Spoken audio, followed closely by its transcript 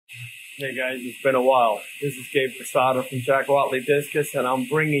Hey guys, it's been a while. This is Gabe Posada from Wattley Discus, and I'm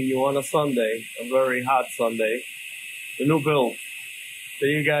bringing you on a Sunday, a very hot Sunday, the new build, so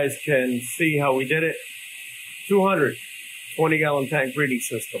you guys can see how we did it. 220-gallon tank breeding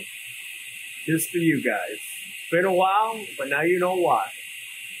system, just for you guys. It's been a while, but now you know why.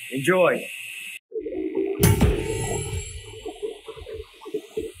 Enjoy.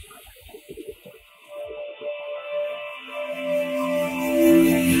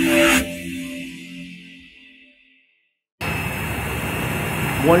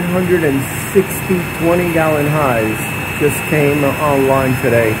 $160 highs just came online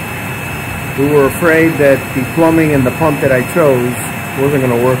today. We were afraid that the plumbing and the pump that I chose wasn't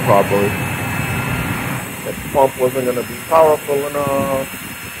going to work properly. That the pump wasn't going to be powerful enough.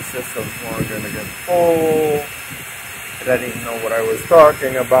 The systems weren't going to get full. That I didn't know what I was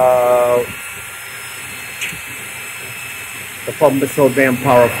talking about. The pump is so damn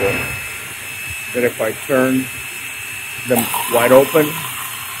powerful that if I turn them wide open,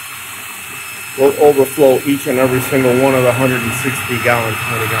 will overflow each and every single one of the 160-gallon,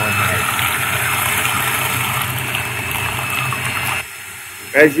 20-gallon tanks.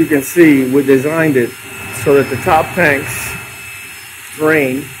 As you can see, we designed it so that the top tanks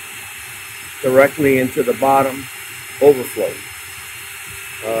drain directly into the bottom overflow.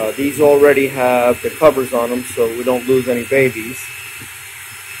 These already have the covers on them, so we don't lose any babies.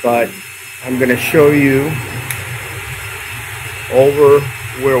 But I'm going to show you over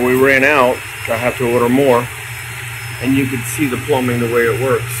where we ran out. I have to order more, and you can see the plumbing the way it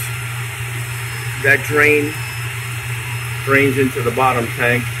works. That drains into the bottom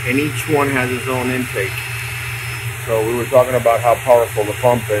tank, and each one has its own intake. So we were talking about how powerful the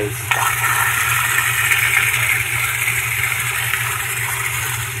pump is.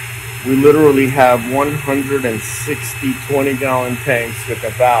 We literally have 160 20-gallon tanks with the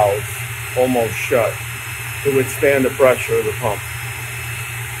valves almost shut to withstand the pressure of the pump.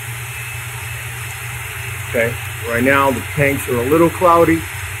 Okay, right now the tanks are a little cloudy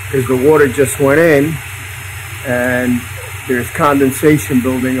because the water just went in and there's condensation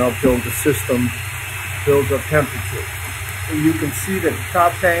building up till the system builds up temperature. So you can see that the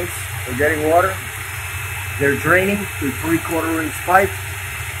top tanks are getting water. They're draining through 3/4 inch pipe,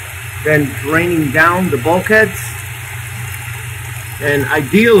 then draining down the bulkheads. And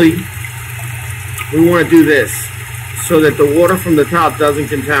ideally, we want to do this so that the water from the top doesn't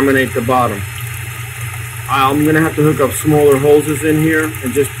contaminate the bottom. I'm going to have to hook up smaller hoses in here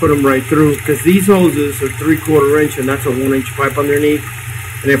and just put them right through, because these hoses are 3/4 inch and that's a 1 inch pipe underneath.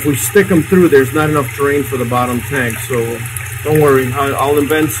 And if we stick them through, there's not enough drain for the bottom tank. So don't worry, I'll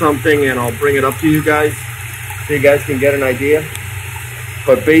invent something and I'll bring it up to you guys so you guys can get an idea.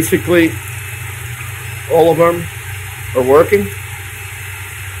 But basically, all of them are working.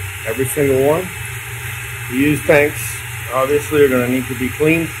 Every single one. The used tanks obviously are going to need to be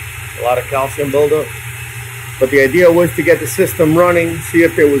cleaned. A lot of calcium buildup. But the idea was to get the system running, see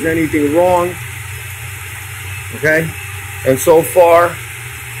if there was anything wrong. Okay? And so far,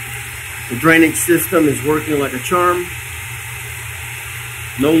 the drainage system is working like a charm.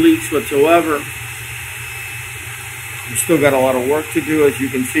 No leaks whatsoever. We still got a lot of work to do, as you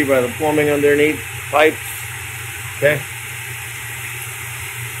can see by the plumbing underneath, the pipes. Okay?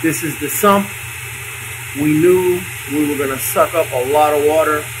 This is the sump. We knew we were going to suck up a lot of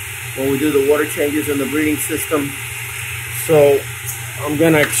water when we do the water changes in the breeding system. So I'm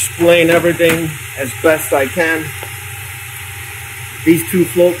going to explain everything as best I can. These two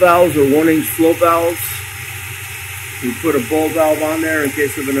float valves are 1 inch float valves. We put a ball valve on there in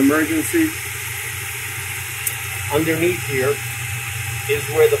case of an emergency. Underneath here is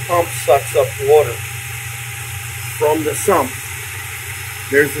where the pump sucks up water from the sump.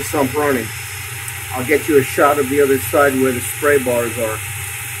 There's the sump running. I'll get you a shot of the other side where the spray bars are.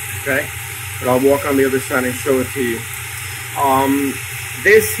 Okay, but I'll walk on the other side and show it to you.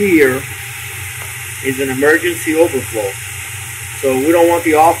 This here is an emergency overflow. So we don't want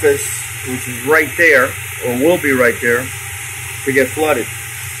the office, which is right there, or will be right there, to get flooded.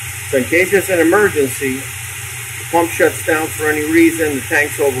 So in case there's an emergency, the pump shuts down for any reason, the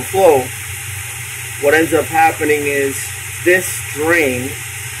tanks overflow. What ends up happening is this drain,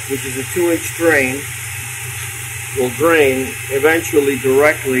 which is a 2-inch drain, will drain eventually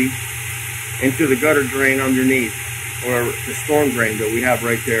directly into the gutter drain underneath, or the storm drain that we have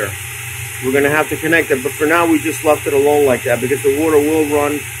right there. We're going to have to connect it, but for now we just left it alone like that because the water will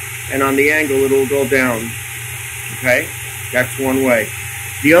run, and on the angle it'll go down. Okay, that's one way.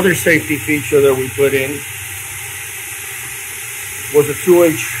 The other safety feature that we put in was a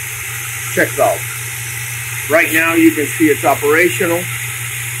 2-inch check valve. Right now you can see it's operational.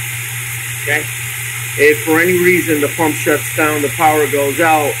 Okay? If for any reason the pump shuts down, the power goes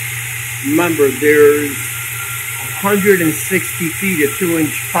out, remember there's 160 feet of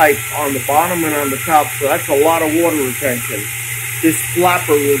 2-inch pipe on the bottom and on the top, so that's a lot of water retention. This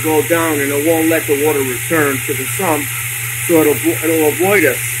flapper will go down and it won't let the water return to the sump, so it'll avoid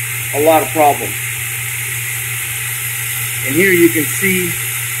us a lot of problems. And here you can see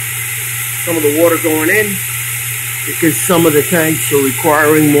some of the water going in because some of the tanks are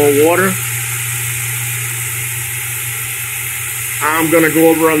requiring more water. I'm going to go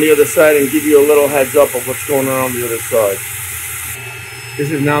over on the other side and give you a little heads up of what's going on the other side. This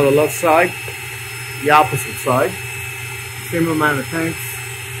is now the left side, the opposite side. Same amount of tanks.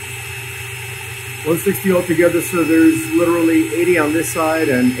 160 altogether, so there's literally 80 on this side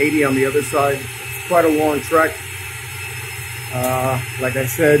and 80 on the other side. It's quite a long trek. Like I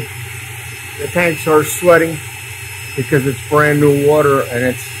said, the tanks are sweating because it's brand new water and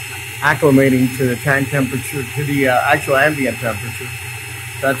it's acclimating to the tank temperature, to the actual ambient temperature.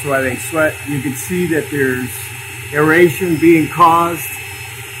 That's why they sweat. You can see that there's aeration being caused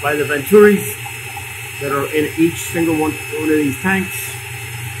by the venturis that are in each single one of these tanks.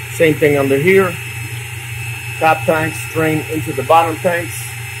 Same thing under here. Top tanks drain into the bottom tanks.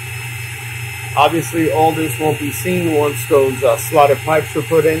 Obviously, all this won't be seen once those slotted pipes are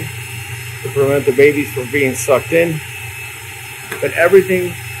put in to prevent the babies from being sucked in. But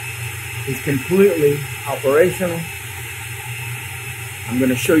everything is completely operational. I'm going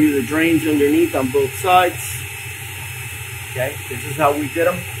to show you the drains underneath on both sides. Okay, this is how we did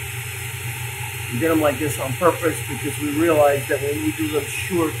them. We did them like this on purpose because we realized that when we do them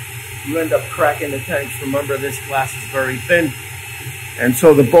short, you end up cracking the tanks. Remember, this glass is very thin, and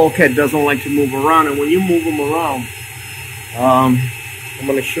so the bulkhead doesn't like to move around. And when you move them around, I'm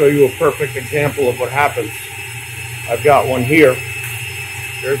going to show you a perfect example of what happens. I've got one here.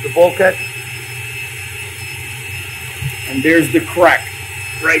 There's the bulkhead, and there's the crack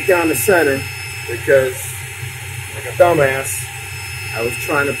right down the center because, like a dumbass, I was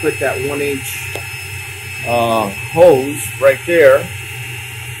trying to put that 1-inch hose right there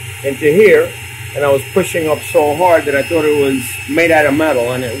into here, and I was pushing up so hard that I thought it was made out of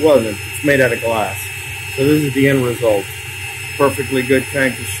metal, and it wasn't. It's made out of glass. So this is the end result. Perfectly good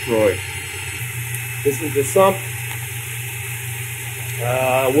tank destroyed. This is the sump.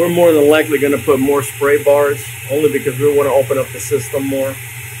 We're more than likely going to put more spray bars, only because we want to open up the system more.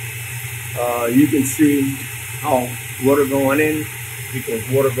 You can see how water going in equals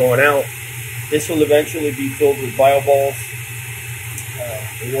water going out. This will eventually be filled with bio balls.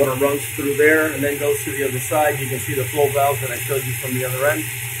 The water runs through there and then goes to the other side. You can see the flow valves that I showed you from the other end.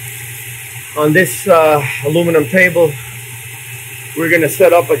 On this aluminum table, we're going to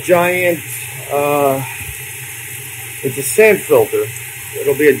set up a giant, it's a sand filter.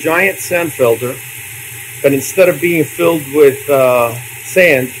 It'll be a giant sand filter, but instead of being filled with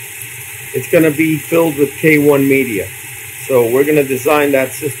sand, it's going to be filled with K1 media. So we're going to design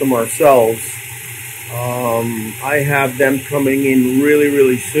that system ourselves. I have them coming in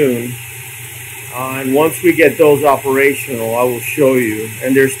really soon. And once we get those operational, I will show you.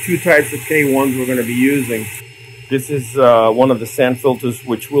 And there's two types of K1s we're going to be using. This is one of the sand filters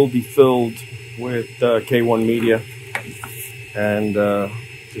which will be filled with K1 media. And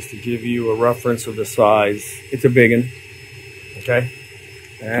just to give you a reference of the size, it's a big one. Okay?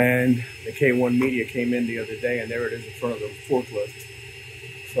 And the K1 media came in the other day, and there it is in front of the forklift.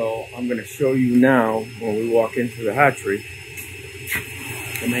 So I'm going to show you now, when we walk into the hatchery,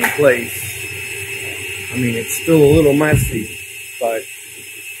 the main place. I mean, it's still a little messy, but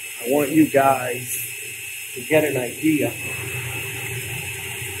I want you guys to get an idea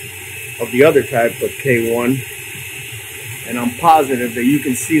of the other type of K1. And I'm positive that you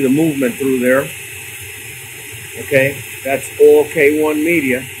can see the movement through there. Okay, that's all K1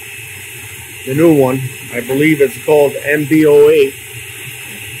 media. The new one, I believe it's called MB08.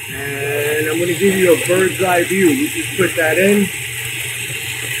 And I'm going to give you a bird's eye view. We just put that in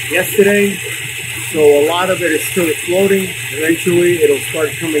yesterday. So a lot of it is still floating. Eventually it'll start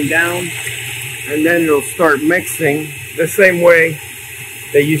coming down. And then it'll start mixing the same way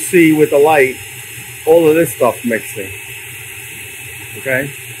that you see with the light. All of this stuff mixing.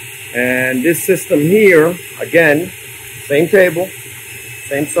 Okay? And this system here, again, same table,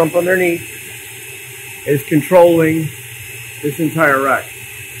 same sump underneath, is controlling this entire rack.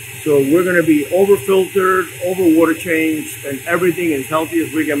 So we're going to be over-filtered, over-water changed, and everything as healthy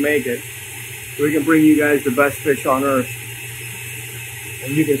as we can make it, so we can bring you guys the best fish on earth.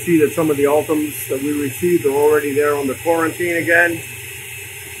 And you can see that some of the ultims that we received are already there on the quarantine again.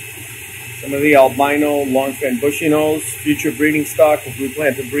 Some of the albino long fin bushy nose, future breeding stock, because we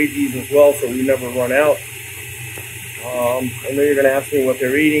plan to breed these as well so we never run out. I know you're going to ask me what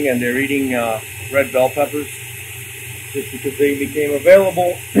they're eating, and they're eating red bell peppers just because they became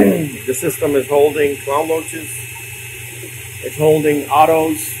available. The system is holding clown loaches. It's holding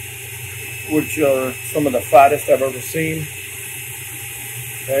ottos, which are some of the fattest I've ever seen.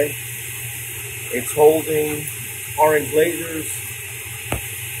 Okay. It's holding orange lasers.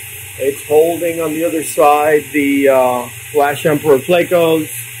 It's holding on the other side the Flash Emperor Placos.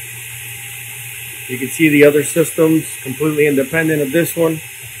 You can see the other systems completely independent of this one,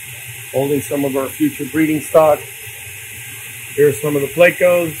 holding some of our future breeding stock. Here's some of the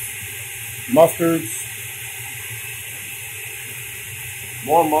Placos, mustards,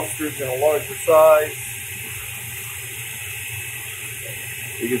 more mustards in a larger size.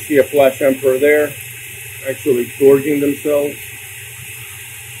 You can see a Flash Emperor there, actually gorging themselves.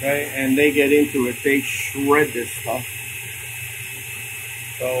 Okay, and they get into it. They shred this stuff.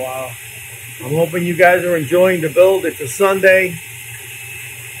 So I'm hoping you guys are enjoying the build. It's a Sunday.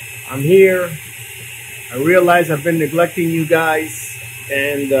 I'm here. I realize I've been neglecting you guys,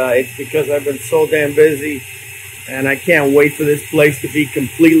 and it's because I've been so damn busy, and I can't wait for this place to be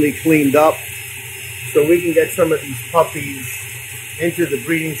completely cleaned up so we can get some of these puppies into the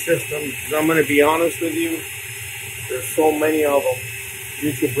breeding system. Because I'm going to be honest with you, there's so many of them,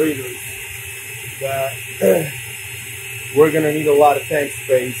 future breeders, that we're going to need a lot of tank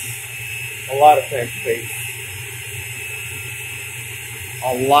space. A lot of tank space.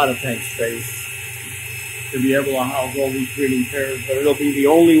 A lot of tank space to be able to house all these breeding pairs. But it'll be the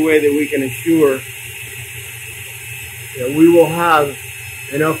only way that we can ensure that we will have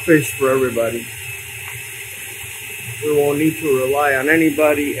enough fish for everybody. We won't need to rely on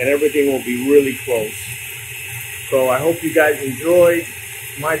anybody, and everything will be really close. So I hope you guys enjoyed.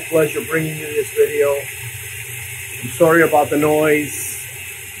 My pleasure bringing you this video. I'm sorry about the noise,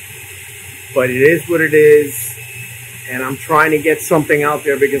 but it is what it is, and I'm trying to get something out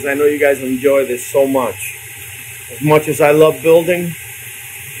there because I know you guys enjoy this so much. As much as I love building,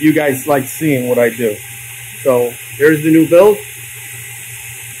 you guys like seeing what I do. So here's the new build.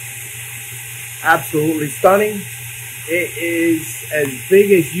 Absolutely stunning. It is as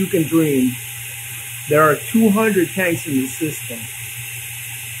big as you can dream. There are 200 tanks in the system,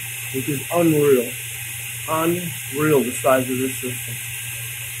 which is unreal. Unreal, the size of this system.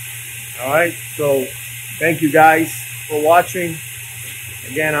 Alright, so thank you guys for watching.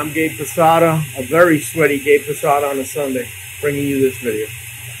 Again, I'm Gabe Posada, a very sweaty Gabe Posada on a Sunday, bringing you this video.